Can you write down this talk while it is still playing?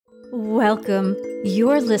Welcome.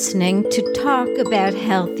 You're listening to Talk About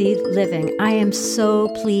Healthy Living. I am so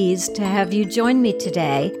pleased to have you join me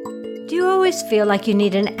today. Do you always feel like you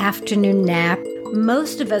need an afternoon nap?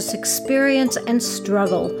 Most of us experience and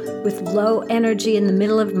struggle with low energy in the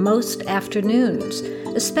middle of most afternoons,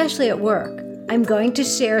 especially at work. I'm going to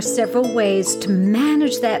share several ways to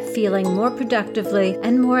manage that feeling more productively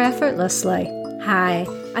and more effortlessly. Hi,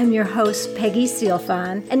 I'm your host, Peggy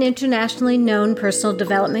Sealfon, an internationally known personal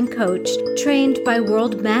development coach trained by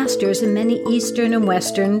world masters in many Eastern and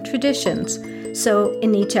Western traditions. So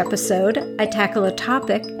in each episode, I tackle a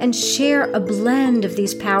topic and share a blend of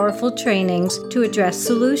these powerful trainings to address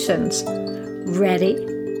solutions. Ready?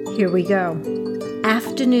 Here we go.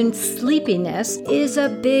 Afternoon sleepiness is a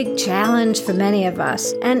big challenge for many of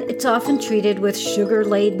us, and it's often treated with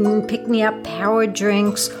sugar-laden, pick-me-up power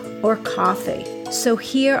drinks or coffee. So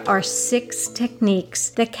here are 6 techniques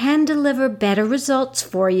that can deliver better results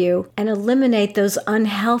for you and eliminate those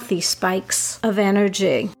unhealthy spikes of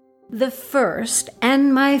energy. The first,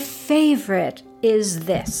 and my favorite, is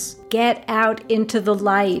this. Get out into the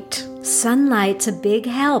light. Sunlight's a big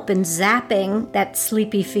help in zapping that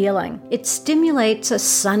sleepy feeling. It stimulates a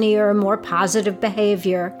sunnier, more positive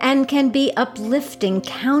behavior and can be uplifting,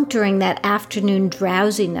 countering that afternoon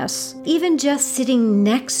drowsiness. Even just sitting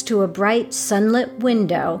next to a bright sunlit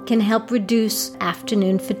window can help reduce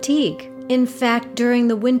afternoon fatigue. In fact, during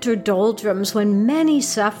the winter doldrums, when many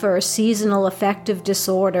suffer seasonal affective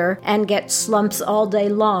disorder and get slumps all day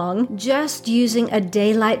long, just using a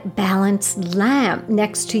daylight balanced lamp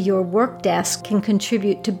next to your work desk can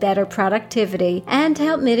contribute to better productivity and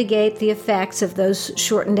help mitigate the effects of those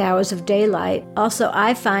shortened hours of daylight. Also,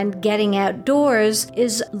 I find getting outdoors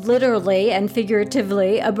is literally and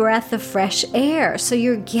figuratively a breath of fresh air. So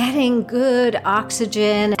you're getting good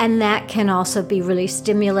oxygen, and that can also be really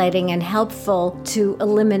stimulating and helpful to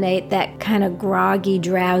eliminate that kind of groggy,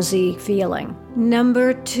 drowsy feeling.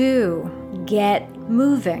 Number 2, get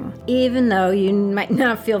moving. Even though you might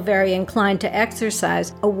not feel very inclined to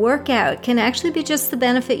exercise, a workout can actually be just the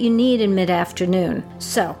benefit you need in mid-afternoon.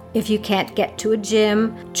 So, if you can't get to a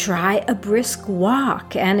gym, try a brisk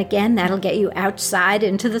walk. And again, that'll get you outside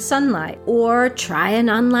into the sunlight. Or try an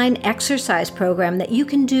online exercise program that you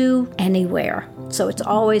can do anywhere. So it's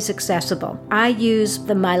always accessible. I use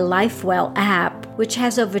the My LifeWell app, which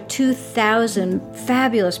has over 2,000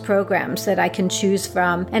 fabulous programs that I can choose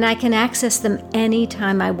from, and I can access them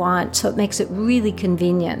anytime I want, so it makes it really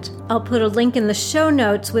convenient. I'll put a link in the show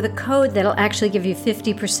notes with a code that'll actually give you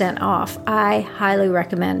 50% off. I highly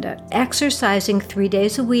recommend it. Exercising 3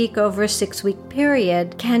 days a week over a 6-week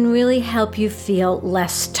period can really help you feel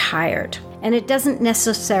less tired. And it doesn't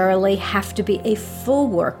necessarily have to be a full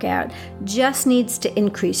workout, just needs to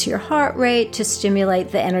increase your heart rate to stimulate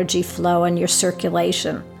the energy flow and your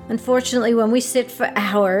circulation. Unfortunately, when we sit for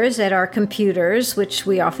hours at our computers, which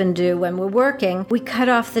we often do when we're working, we cut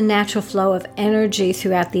off the natural flow of energy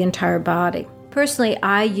throughout the entire body. Personally,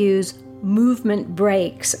 I use movement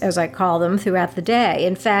breaks, as I call them, throughout the day.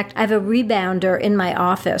 In fact, I have a rebounder in my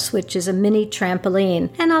office, which is a mini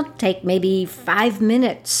trampoline, and I'll take maybe 5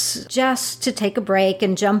 minutes just to take a break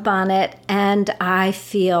and jump on it, and I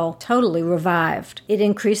feel totally revived. It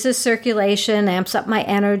increases circulation, amps up my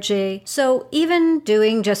energy. So even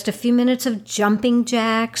doing just a few minutes of jumping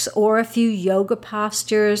jacks or a few yoga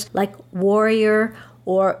postures like warrior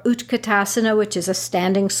or Utkatasana, which is a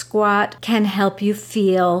standing squat, can help you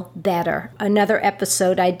feel better. Another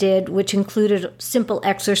episode I did, which included simple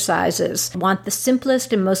exercises. Want the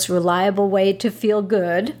simplest and most reliable way to feel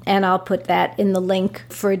good? And I'll put that in the link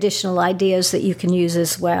for additional ideas that you can use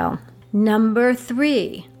as well. Number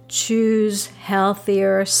 3. Choose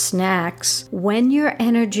healthier snacks. When your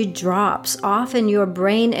energy drops, often your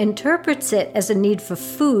brain interprets it as a need for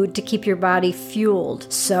food to keep your body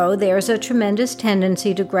fueled. So there's a tremendous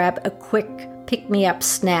tendency to grab a quick pick-me-up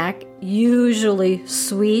snack, usually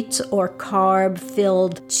sweets or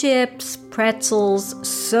carb-filled chips, pretzels,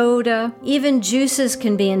 soda. Even juices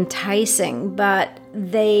can be enticing, but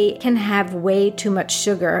they can have way too much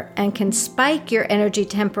sugar and can spike your energy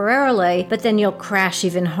temporarily, but then you'll crash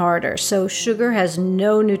even harder. So sugar has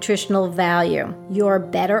no nutritional value. You're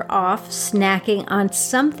better off snacking on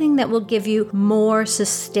something that will give you more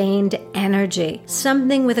sustained energy.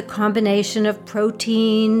 Something with a combination of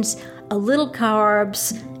proteins, a little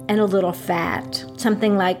carbs, and a little fat.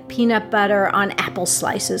 Something like peanut butter on apple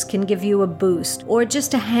slices can give you a boost, or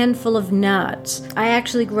just a handful of nuts. I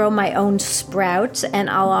actually grow my own sprouts, and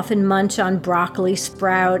I'll often munch on broccoli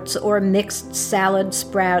sprouts or mixed salad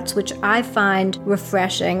sprouts, which I find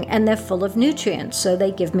refreshing, and they're full of nutrients, so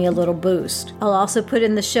they give me a little boost. I'll also put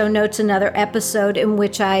in the show notes another episode in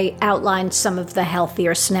which I outline some of the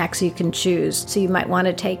healthier snacks you can choose, so you might want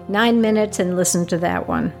to take 9 minutes and listen to that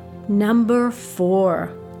one. Number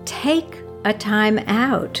 4, take a time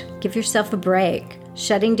out. Give yourself a break.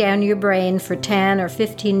 Shutting down your brain for 10 or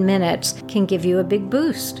 15 minutes can give you a big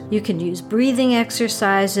boost. You can use breathing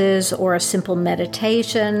exercises or a simple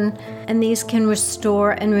meditation, and these can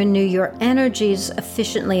restore and renew your energies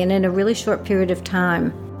efficiently and in a really short period of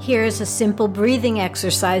time. Here's a simple breathing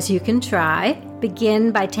exercise you can try.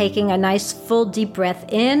 Begin by taking a nice full deep breath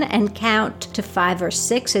in and count to 5 or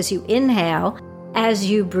 6 as you inhale. As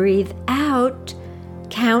you breathe out,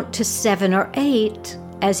 count to 7 or 8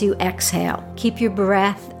 as you exhale. Keep your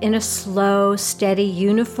breath in a slow, steady,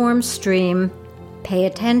 uniform stream. Pay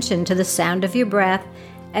attention to the sound of your breath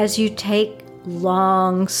as you take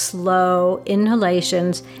long, slow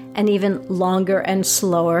inhalations and even longer and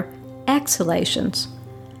slower exhalations.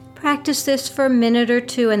 Practice this for a minute or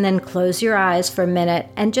two and then close your eyes for a minute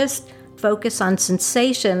and just focus on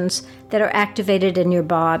sensations that are activated in your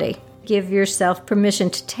body. Give yourself permission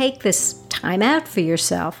to take this time out for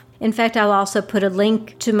yourself. In fact, I'll also put a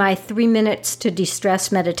link to my 3 minutes to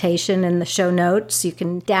de-stress meditation in the show notes. You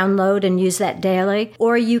can download and use that daily,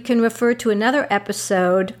 or you can refer to another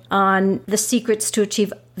episode on the secrets to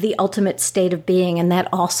achieve the ultimate state of being, and that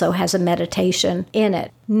also has a meditation in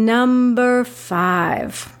it. Number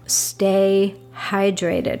 5, stay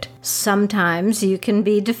hydrated. Sometimes you can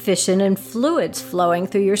be deficient in fluids flowing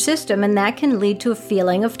through your system, and that can lead to a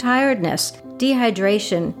feeling of tiredness.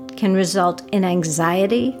 Dehydration can result in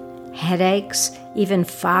anxiety, headaches, even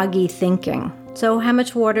foggy thinking. So how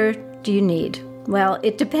much water do you need? Well,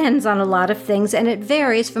 it depends on a lot of things, and it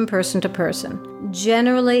varies from person to person.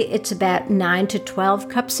 Generally, it's about 9 to 12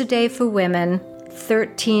 cups a day for women,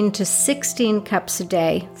 13 to 16 cups a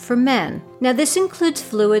day for men. Now, this includes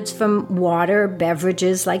fluids from water,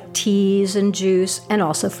 beverages like teas and juice, and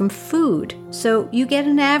also from food. So you get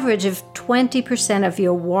an average of 20% of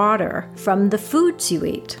your water from the foods you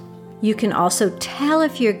eat. You can also tell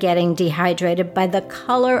if you're getting dehydrated by the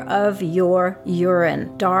color of your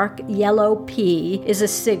urine. Dark yellow pee is a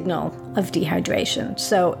signal of dehydration.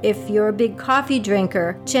 So if you're a big coffee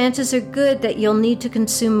drinker, chances are good that you'll need to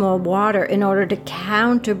consume more water in order to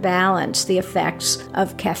counterbalance the effects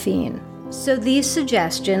of caffeine. So these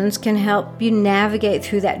suggestions can help you navigate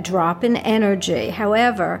through that drop in energy.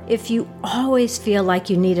 However, if you always feel like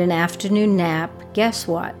you need an afternoon nap, guess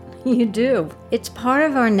what? You do. It's part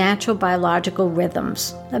of our natural biological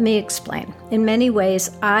rhythms. Let me explain. In many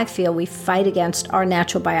ways, I feel we fight against our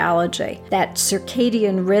natural biology. That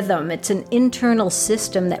circadian rhythm, it's an internal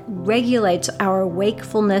system that regulates our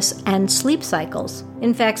wakefulness and sleep cycles.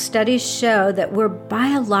 In fact, studies show that we're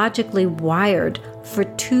biologically wired for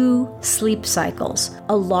 2 sleep cycles.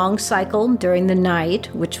 A long cycle during the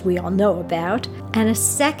night, which we all know about, and a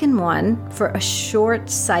second one for a short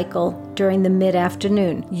cycle during the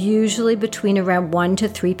mid-afternoon, usually between around 1 to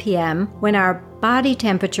 3 p.m., when our body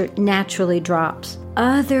temperature naturally drops.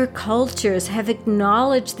 Other cultures have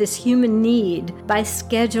acknowledged this human need by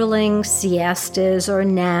scheduling siestas or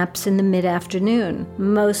naps in the mid-afternoon.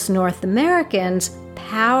 Most North Americans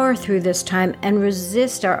power through this time and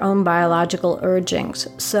resist our own biological urgings.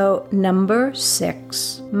 So, number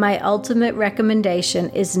 6, my ultimate recommendation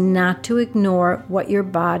is not to ignore what your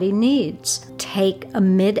body needs. Take a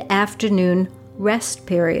mid-afternoon rest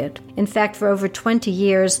period. In fact, for over 20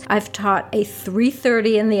 years, I've taught a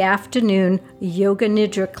 3:30 in the afternoon Yoga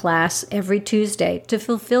Nidra class every Tuesday to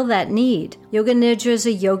fulfill that need. Yoga Nidra is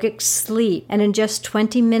a yogic sleep, and in just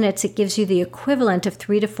 20 minutes, it gives you the equivalent of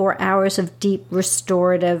 3 to 4 hours of deep,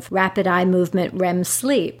 restorative, rapid eye movement REM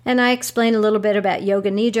sleep. And I explain a little bit about Yoga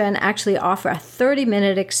Nidra and actually offer a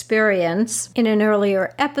 30-minute experience in an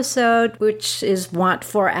earlier episode, which is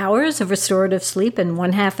 4 hours of restorative sleep in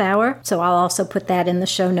 1/2 hour. So I'll also put that in the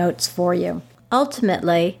show notes for you.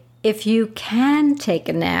 Ultimately, if you can take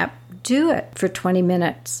a nap, do it for 20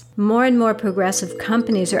 minutes. More and more progressive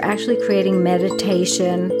companies are actually creating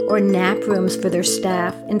meditation or nap rooms for their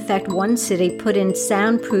staff. In fact, one city put in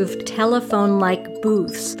soundproofed telephone-like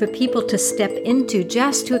booths for people to step into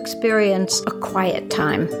just to experience a quiet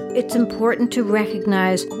time. It's important to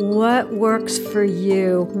recognize what works for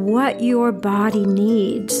you, what your body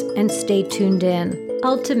needs, and stay tuned in.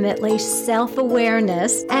 Ultimately,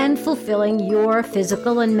 self-awareness and fulfilling your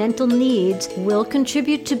physical and mental needs will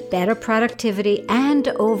contribute to better productivity and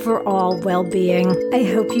overall well-being. I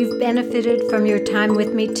hope you've benefited from your time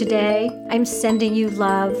with me today. I'm sending you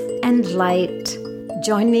love and light.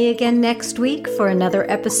 Join me again next week for another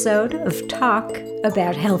episode of Talk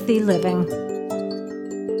About Healthy Living.